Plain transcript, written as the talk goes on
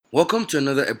Welcome to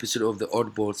another episode of the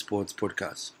Oddball Sports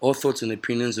Podcast. All thoughts and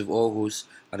opinions of all hosts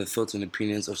are the thoughts and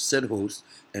opinions of said host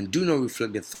and do not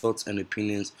reflect the thoughts and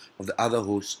opinions of the other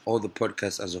hosts or the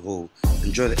podcast as a whole.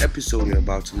 Enjoy the episode you're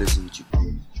about to listen to.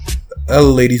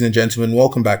 Hello, ladies and gentlemen.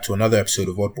 Welcome back to another episode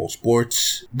of Oddball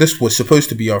Sports. This was supposed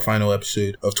to be our final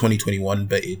episode of 2021,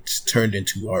 but it's turned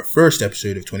into our first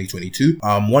episode of 2022.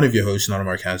 I'm one of your hosts, Nana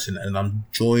Mark Hansen, and I'm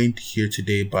joined here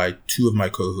today by two of my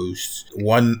co-hosts.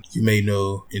 One you may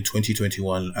know in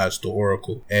 2021 as the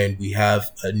Oracle, and we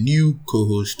have a new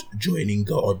co-host joining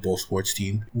the Oddball Sports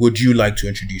team. Would you like to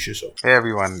introduce yourself? Hey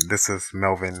everyone, this is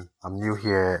Melvin. I'm new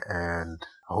here and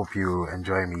I hope you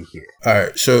enjoy me here.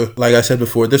 Alright, so like I said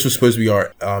before, this was supposed to be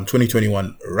our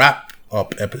 2021 wrap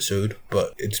up episode,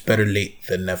 but it's better late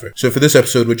than never. So for this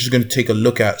episode, we're just going to take a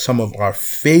look at some of our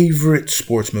favorite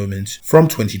sports moments from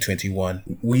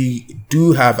 2021. We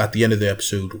do have at the end of the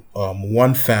episode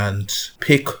one fan's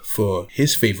pick for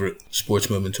his favorite sports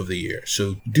moment of the year.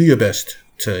 So do your best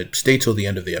to stay till the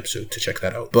end of the episode to check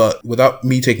that out. But without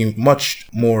me taking much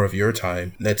more of your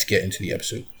time, let's get into the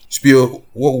episode. Spio,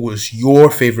 what was your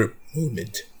favorite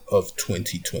moment of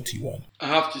 2021? I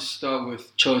have to start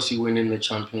with Chelsea winning the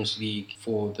Champions League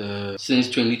since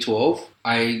 2012.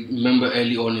 I remember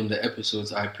early on in the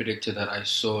episodes, I predicted that I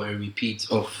saw a repeat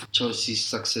of Chelsea's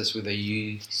success with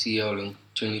the UCL in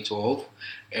 2012,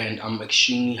 and I'm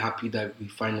extremely happy that we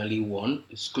finally won.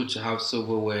 It's good to have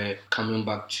silverware coming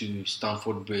back to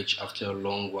Stamford Bridge after a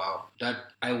long while. That,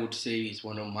 I would say, is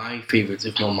one of my favorites,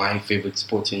 if not my favorite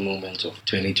sporting moment of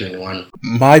 2021.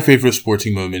 My favorite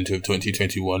sporting moment of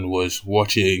 2021 was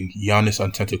watching Giannis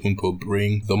Antetokounmpo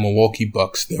bring the Milwaukee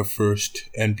Bucks their first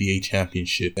NBA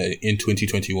championship in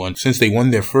 2021, since they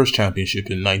won their first championship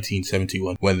in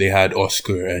 1971 when they had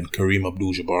Oscar and Kareem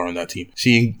Abdul-Jabbar on that team.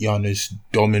 Seeing Giannis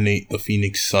dominate the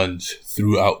Phoenix Suns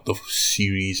throughout the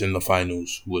series and the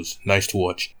finals was nice to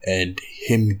watch, and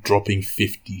him dropping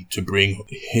 50 to bring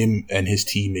him and his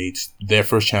teammates their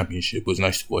first championship was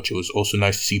nice to watch. It was also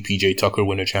nice to see PJ Tucker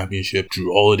win a championship,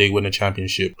 Drew Holiday win a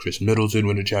championship, Chris Middleton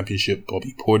win a championship,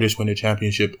 Bobby Portis win a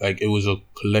championship. It was a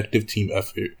collective team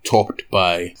effort topped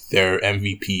by their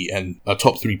MVP and a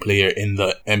top 3 player in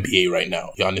the NBA right now,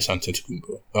 Giannis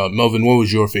Antetokounmpo. Melvin, what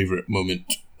was your favorite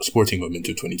sporting moment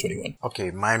of 2021? Okay,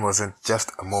 mine wasn't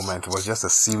just a moment, it was just a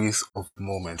series of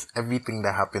moments. Everything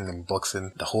that happened in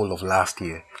boxing the whole of last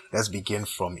year. Let's begin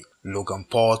from Logan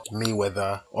Paul,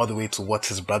 Mayweather, all the way to what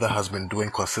his brother has been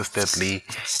doing consistently.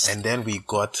 And then we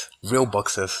got real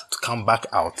boxers to come back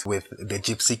out with the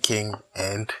Gypsy King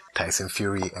and Tyson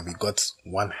Fury, and we got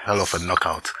one hell of a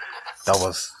knockout. That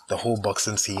was the whole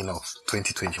boxing scene of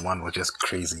 2021 was just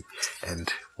crazy.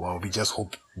 And well, we just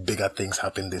hope bigger things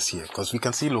happen this year. Because we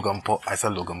can see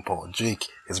Jake,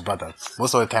 his brother.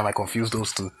 Most of the time I confuse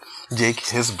those two. Jake,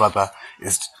 his brother,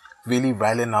 is really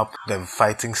riling up the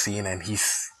fighting scene, and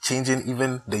he's changing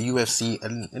even the UFC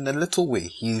in a little way.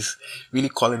 He's really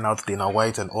calling out Dana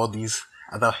White and all these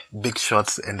other big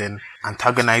shots, and then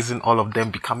antagonizing all of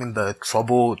them, becoming the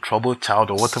trouble child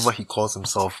or whatever he calls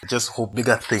himself. Just hope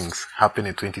bigger things happen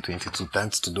in 2022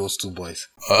 thanks to those two boys.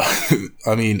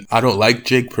 I mean, I don't like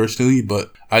Jake personally,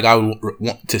 but I would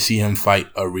want to see him fight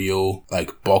a real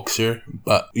boxer.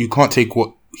 But you can't take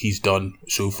what he's done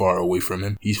so far away from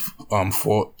him. He's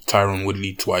fought Tyron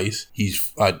Woodley twice.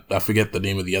 I forget the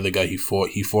name of the other guy he fought.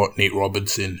 He fought Nate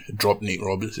Robinson, dropped Nate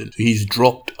Robinson. So he's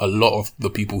dropped a lot of the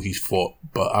people he's fought,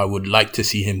 but I would like to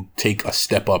see him take a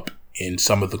step up in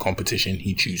some of the competition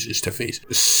he chooses to face.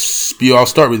 Spio, I'll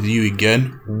start with you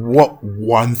again. What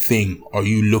one thing are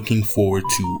you looking forward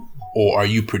to, or are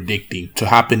you predicting to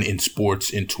happen in sports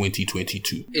in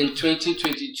 2022? In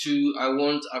 2022, I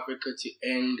want Africa to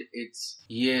end its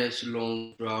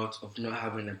years-long drought of not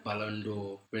having a Ballon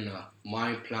d'Or winner.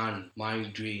 My plan, my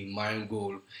dream, my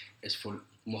goal is for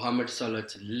Mohamed Salah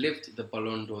to lift the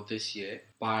Ballon d'Or this year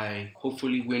by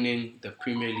hopefully winning the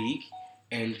Premier League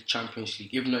and Champions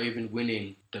League, if not even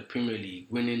winning the Premier League,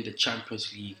 winning the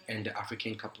Champions League and the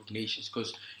African Cup of Nations.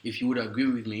 Because if you would agree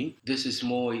with me, this is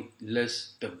more or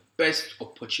less the best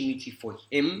opportunity for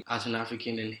him as an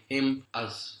African and him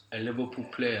as a Liverpool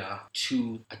player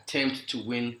to attempt to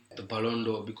win the Ballon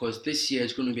d'Or, because this year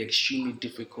is going to be extremely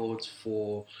difficult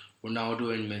for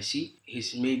Ronaldo and Messi.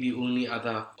 His maybe only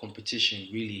other competition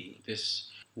really this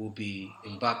will be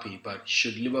Mbappe, but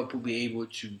should Liverpool be able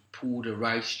to pull the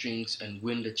right strings and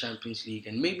win the Champions League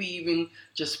and maybe even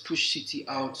just push City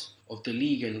out of the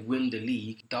league and win the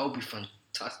league, that would be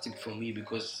fantastic for me,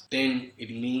 because then it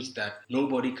means that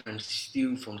nobody can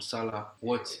steal from Salah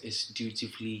what is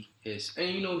dutifully his.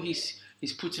 And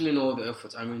he's putting in all the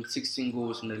effort. I mean, 16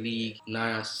 goals in the league,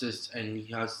 9 assists, and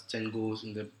he has 10 goals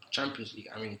in the Champions League.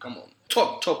 I mean, come on.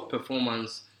 Top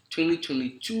performance.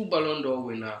 2022 Ballon d'Or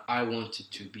winner. I want it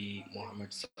to be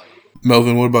Mohamed Salah.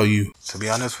 Melvin, what about you? To be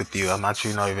honest with you, I'm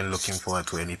actually not even looking forward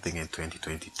to anything in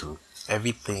 2022.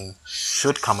 Everything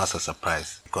should come as a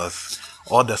surprise because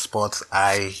all the sports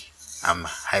I am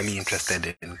highly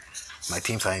interested in, my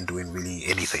teams aren't doing really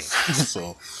anything.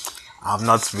 So I'm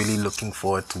not really looking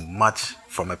forward to much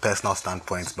from a personal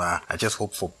standpoint, but I just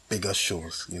hope for bigger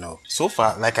shows, you know. So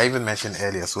far, like I even mentioned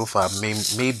earlier, so far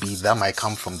maybe that might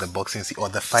come from the boxing scene or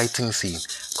the fighting scene,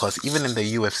 because even in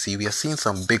the UFC, we are seeing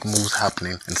some big moves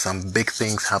happening and some big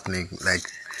things happening, like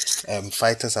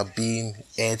fighters are being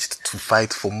urged to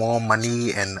fight for more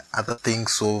money and other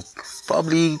things, so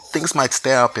probably things might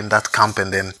stir up in that camp,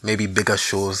 and then maybe bigger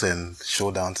shows and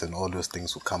showdowns and all those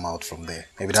things will come out from there.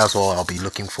 Maybe that's all I'll be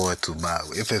looking forward to. But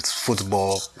if it's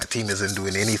football, my team isn't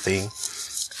doing anything.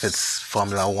 If it's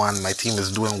Formula One, my team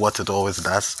is doing what it always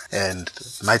does, and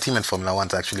my team in Formula One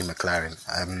is actually McLaren.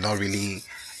 I'm not really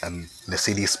a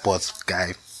Mercedes sports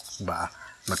guy, but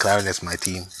McLaren is my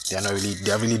team.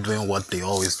 They're really doing what they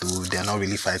always do. They're not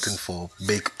really fighting for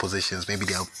big positions. Maybe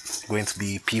they're going to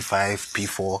be P5,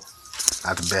 P4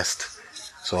 at best.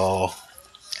 So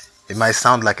it might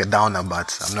sound like a downer,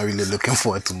 but I'm not really looking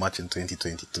forward to much in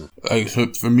 2022.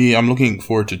 So for me, I'm looking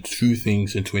forward to two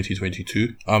things in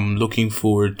 2022. I'm looking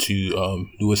forward to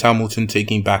Lewis Hamilton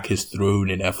taking back his throne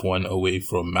in F1 away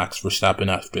from Max Verstappen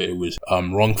after it was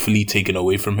wrongfully taken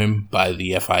away from him by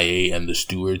the FIA and the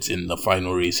stewards in the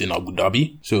final race in Abu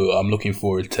Dhabi. So I'm looking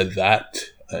forward to that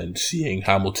and seeing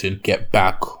Hamilton get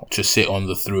back to sit on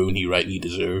the throne he rightly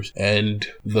deserves. And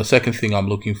the second thing I'm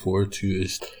looking forward to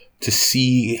is to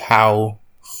see how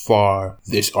far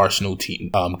this Arsenal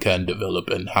team can develop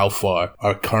and how far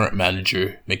our current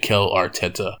manager, Mikel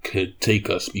Arteta, could take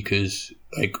us. Because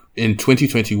like in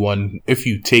 2021, if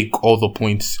you take all the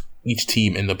points each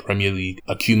team in the Premier League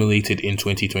accumulated in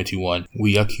 2021,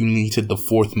 we accumulated the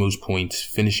fourth most points,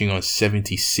 finishing on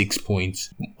 76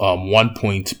 points, 1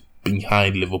 point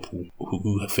behind Liverpool,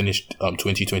 who finished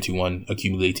 2021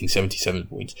 accumulating 77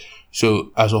 points.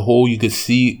 So as a whole, you could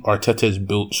see Arteta is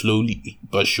built slowly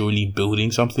but surely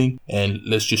building something, and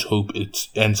let's just hope it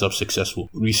ends up successful.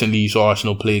 Recently, you saw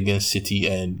Arsenal play against City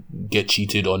and get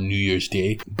cheated on New Year's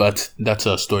Day, but that's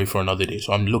a story for another day.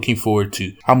 So I'm looking forward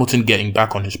to Hamilton getting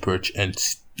back on his perch and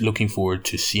looking forward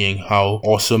to seeing how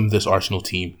awesome this Arsenal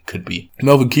team could be.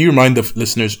 Melvin, can you remind the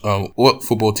listeners what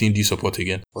football team do you support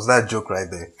again? Was that a joke right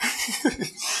there?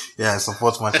 Yeah, I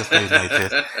support Manchester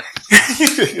United.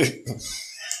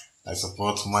 I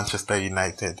support Manchester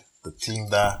United, the team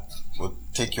that will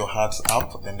take your hearts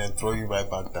up and then throw you right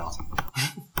back down.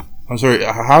 I'm sorry,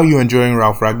 how are you enjoying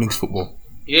Ralf Rangnick's football?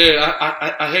 Yeah,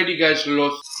 I heard you guys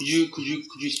lost. Could you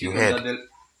speak You on heard. that?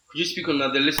 Could you speak on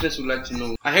that? The listeners would like to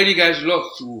know. I heard you guys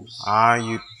lost to Wolves.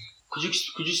 Could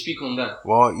you speak on that?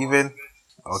 Well,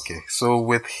 okay. So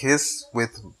with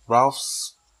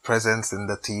Ralph's presence in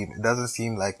the team, it doesn't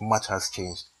seem like much has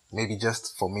changed. Maybe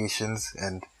just formations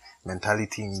and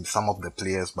mentality in some of the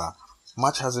players, but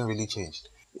much hasn't really changed.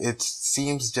 It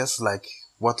seems just like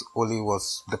what Ole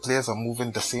was. The players are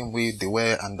moving the same way they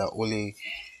were under Ole,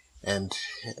 and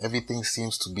everything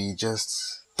seems to be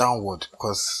just downward,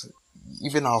 because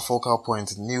even our focal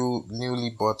point, newly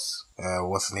bought,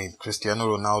 what's his name,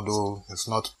 Cristiano Ronaldo, is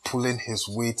not pulling his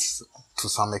weight to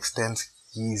some extent.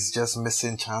 He's just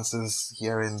missing chances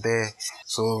here and there.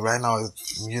 So right now,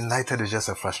 United is just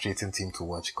a frustrating team to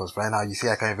watch, because right now, you see,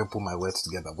 I can't even put my words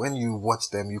together. When you watch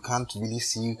them, you can't really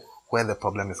see where the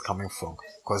problem is coming from,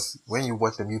 because when you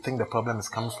watch them, you think the problem is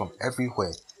coming from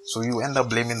everywhere. So you end up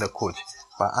blaming the coach.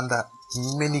 But under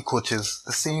many coaches,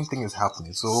 the same thing is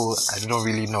happening. So I don't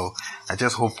really know. I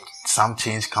just hope some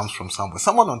change comes from somewhere.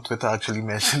 Someone on Twitter actually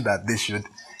mentioned that they should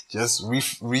just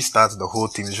restart the whole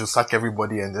team. They should sack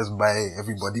everybody and just buy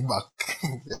everybody back.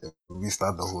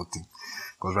 Restart the whole team.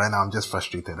 Because right now I'm just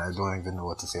frustrated. I don't even know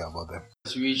what to say about them.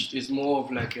 It's more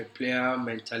of like a player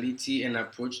mentality and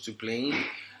approach to playing,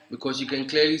 because you can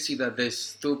clearly see that there's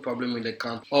still problem in the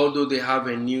camp, although they have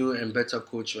a new and better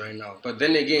coach right now. But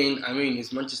then again, I mean,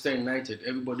 it's Manchester United.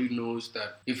 Everybody knows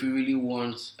that if you really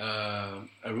want a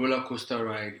roller coaster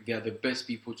ride, they are the best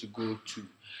people to go to.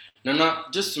 Now,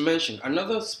 just to mention,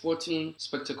 another sporting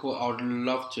spectacle I would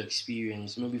love to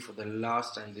experience, maybe for the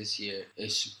last time this year,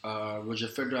 is Roger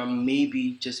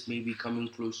Federer just maybe coming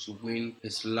close to win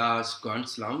his last Grand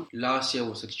Slam. Last year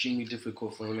was extremely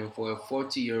difficult for him, and for a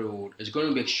 40-year-old, it's going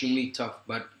to be extremely tough.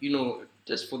 But,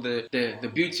 just for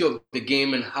the beauty of the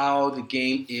game and how the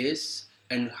game is,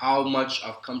 and how much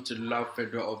I've come to love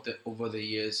Federer over the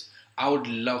years, I would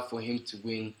love for him to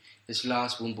win his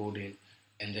last Wimbledon.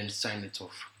 and then sign it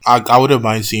off. I wouldn't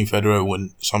mind seeing Federer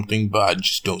win something, but I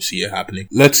just don't see it happening.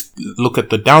 Let's look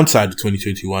at the downside of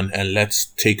 2021, and let's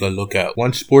take a look at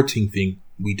one sporting thing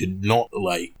we did not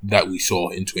like that we saw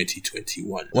in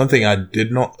 2021. One thing I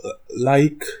did not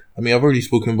like, I've already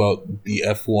spoken about the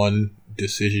F1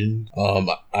 decision.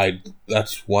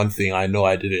 That's one thing I know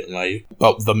I didn't like.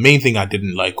 But the main thing I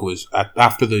didn't like was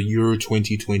after the Euro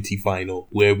 2020 final,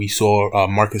 where we saw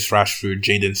Marcus Rashford,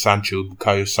 Jadon Sancho,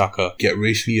 Bukayo Saka get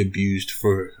racially abused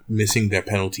for missing their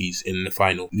penalties in the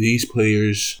final. These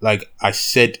players, like I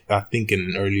said, I think in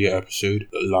an earlier episode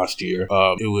last year,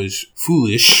 it was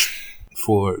foolish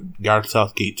for Gareth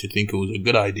Southgate to think it was a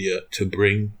good idea to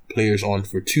bring players on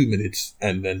for 2 minutes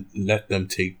and then let them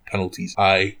take penalties.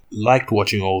 I liked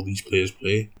watching all these players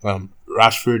play.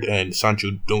 Rashford and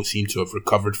Sancho don't seem to have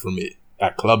recovered from it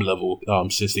at club level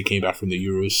since they came back from the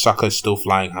Euros. Saka is still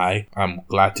flying high. I'm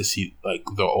glad to see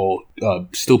they're all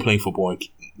still playing football and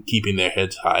keeping their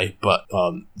heads high, but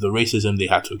the racism they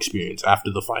had to experience after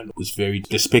the final was very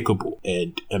despicable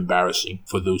and embarrassing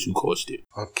for those who caused it.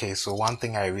 Okay, so one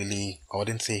thing I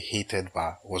wouldn't say hated,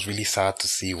 but was really sad to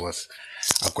see was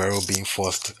Aguero being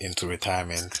forced into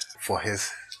retirement for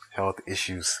his health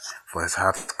issues, for his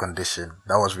heart condition.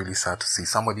 That was really sad to see.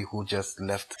 Somebody who just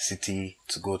left City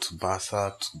to go to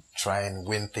Barca to try and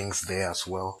win things there as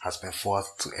well has been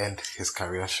forced to end his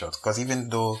career short. Because even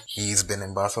though he's been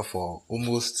in Barca for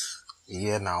almost a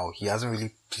year now, he hasn't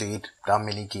really played that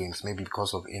many games, maybe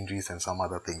because of injuries and some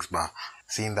other things. But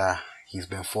seeing that he's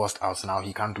been forced out now,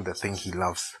 he can't do the thing he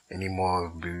loves anymore,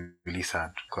 would be really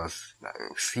sad. Because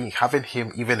having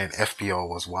him even in FPL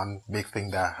was one big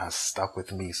thing that has stuck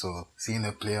with me. So seeing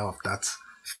a player of that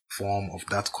form, of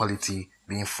that quality,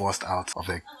 being forced out of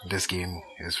this game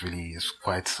is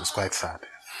quite sad.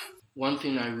 One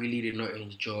thing I really did not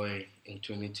enjoy in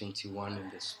 2021 in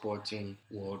the sporting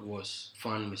world was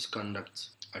fan misconduct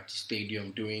at the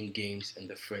stadium during games in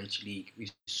the French league. We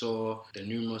saw the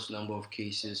numerous number of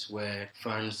cases where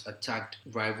fans attacked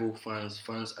rival fans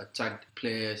attacked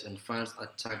players, and fans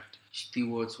attacked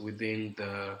stewards within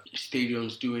the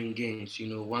stadiums during games.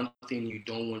 One thing you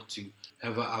don't want to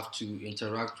ever have to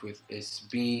interact with is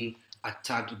being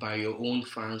attacked by your own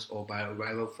fans or by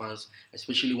rival fans,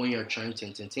 especially when you're trying to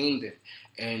entertain them.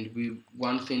 And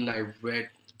one thing that I read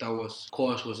that was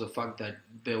caused was the fact that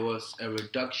there was a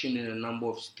reduction in the number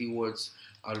of stewards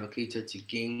allocated to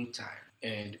game time.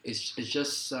 And it's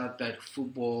just sad that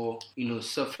football,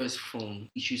 suffers from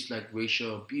issues like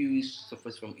racial abuse,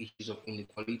 suffers from issues of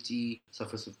inequality,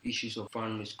 suffers from issues of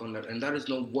fan misconduct. And that is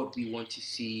not what we want to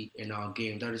see in our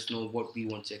game. That is not what we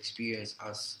want to experience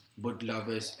as both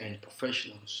lovers and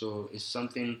professionals. So it's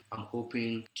something I'm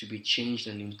hoping to be changed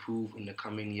and improved in the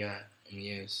coming year.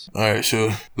 Yes. Alright,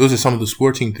 so those are some of the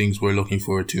sporting things we're looking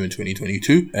forward to in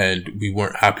 2022, and we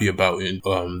weren't happy about it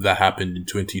that happened in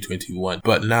 2021.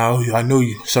 But now, I know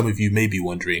some of you may be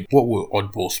wondering, what will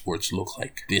Oddball Sports look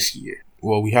like this year?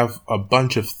 Well, we have a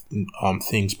bunch of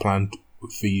things planned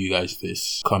for you guys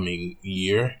this coming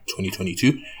year,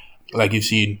 2022. Like you've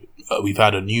seen, we've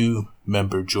had a new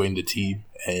member join the team,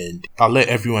 and I'll let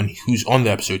everyone who's on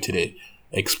the episode today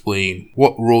explain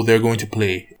what role they're going to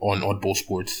play on Oddball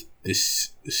Sports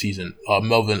this season.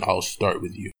 Melvin, I'll start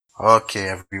with you. Okay,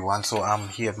 everyone. So I'm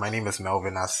here. My name is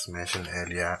Melvin, as mentioned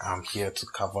earlier. I'm here to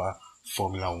cover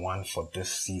Formula One for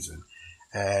this season.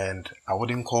 And I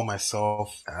wouldn't call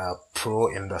myself a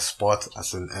pro in the sport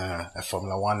as a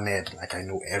Formula One nerd. Like, I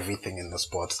know everything in the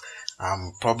sports.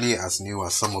 I'm probably as new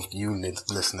as some of you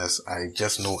listeners. I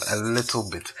just know a little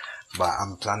bit. But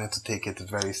I'm planning to take it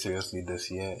very seriously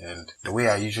this year, and the way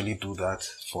I usually do that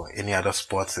for any other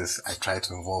sports is I try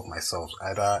to involve myself,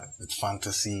 either with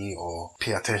fantasy or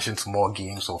pay attention to more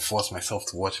games or force myself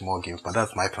to watch more games. But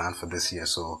that's my plan for this year.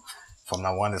 So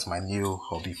Formula One is my new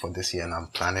hobby for this year, and I'm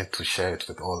planning to share it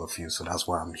with all of you. So that's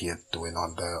what I'm here doing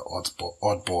on the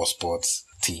Oddball Sports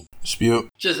team. Spiel.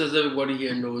 Just as everybody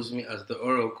here knows me as the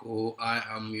Oracle, I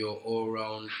am your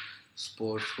all-round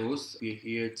sports host. We're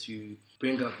here to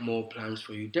bring up more plans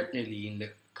for you. Definitely in the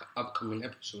upcoming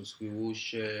episodes, we will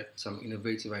share some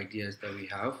innovative ideas that we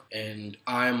have, and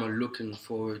I'm looking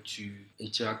forward to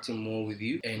interacting more with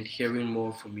you and hearing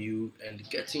more from you and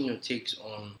getting your takes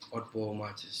on oddball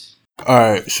matters.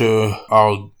 Alright, so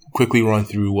I'll quickly run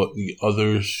through what the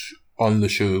others on the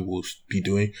show will be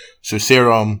doing. So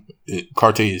Seram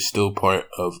Karte is still part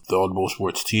of the Oddball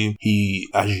Sports team. He,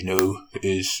 as you know,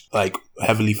 is like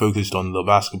heavily focused on the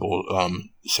basketball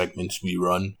segments we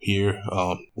run here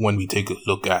when we take a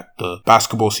look at the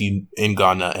basketball scene in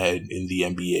Ghana and in the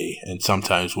NBA, and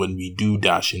sometimes when we do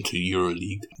dash into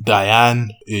EuroLeague.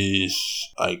 Diane is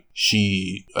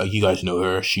she you guys know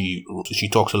her. She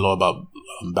talks a lot about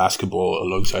basketball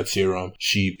alongside Serum.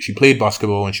 She played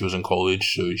basketball when she was in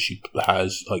college, so she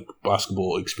has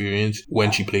basketball experience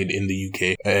when she played in the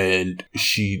UK, and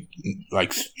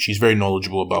she's very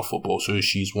knowledgeable about football. So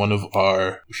she's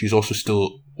also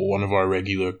still one of our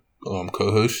regular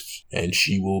co-hosts, and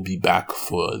she will be back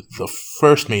for the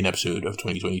first main episode of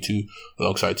 2022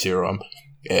 alongside Serum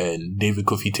and David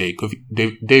Kofite.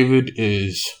 David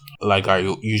is, like I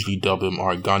usually dub him,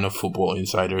 our Ghana football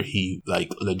insider. He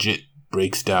legit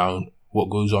breaks down what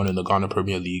goes on in the Ghana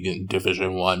Premier League in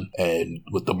Division 1 and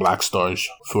with the Black Stars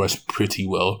for us pretty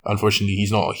well. Unfortunately,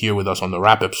 he's not here with us on the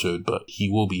wrap episode, but he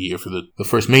will be here for the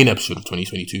first main episode of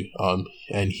 2022.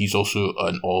 And he's also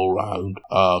an all-round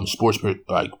sports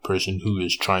person who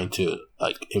is trying to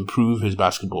improve his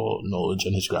basketball knowledge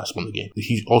and his grasp on the game.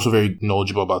 He's also very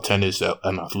knowledgeable about tennis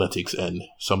and athletics and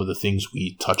some of the things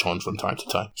we touch on from time to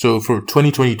time. So for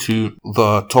 2022,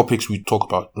 the topics we talk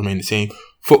about remain the same: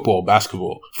 football,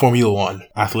 basketball, Formula One,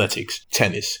 athletics,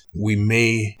 tennis. We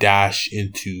may dash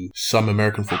into some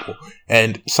American football,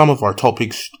 and some of our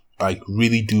topics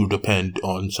really do depend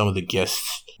on some of the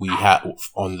guests we have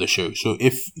on the show. So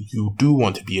if you do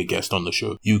want to be a guest on the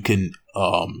show, you can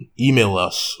email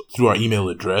us through our email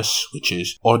address, which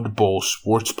is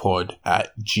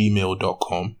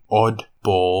oddballsportspod@gmail.com.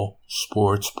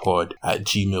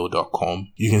 oddballsportspod@gmail.com.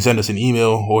 You can send us an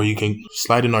email, or you can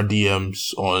slide in our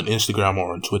DMs on Instagram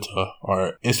or on Twitter.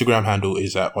 Our Instagram handle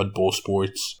is at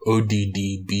oddballsports,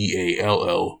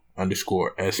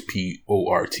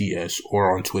 ODDBALL_SPORTS,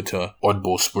 or on Twitter,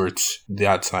 oddballsports,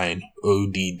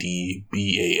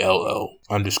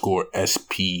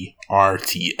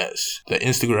 $ODDBALL_SPRTS. The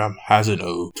Instagram has an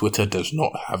O, Twitter does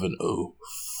not have an O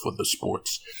for the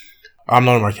sports. I'm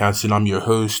not Mark Hansen, I'm your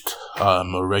host.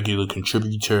 I'm a regular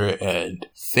contributor, and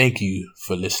thank you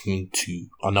for listening to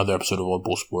another episode of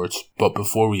Oddball Sports. But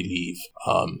before we leave,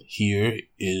 here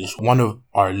is one of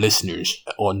our listeners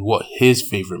on what his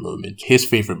favorite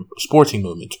sporting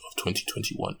moment of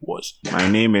 2021 was. My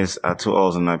name is Ato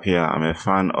Ulzen Appiah. I'm a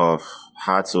fan of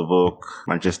Hearts of Oak,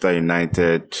 Manchester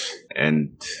United,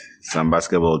 and some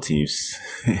basketball teams,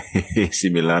 AC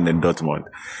Milan and Dortmund.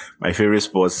 My favorite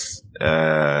sports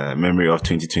memory of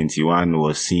 2021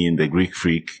 was seeing the Greek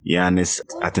freak Giannis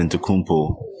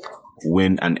Antetokounmpo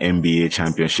win an NBA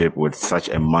championship with such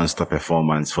a monster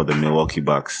performance for the Milwaukee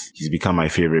Bucks. He's become my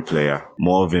favorite player.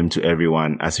 More of him to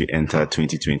everyone as we enter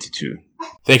 2022.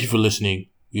 Thank you for listening.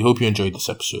 We hope you enjoyed this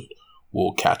episode.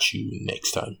 We'll catch you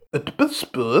next time. Oddball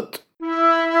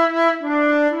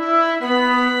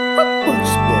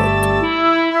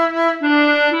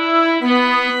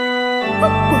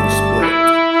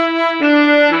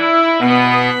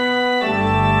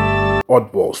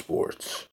Sports.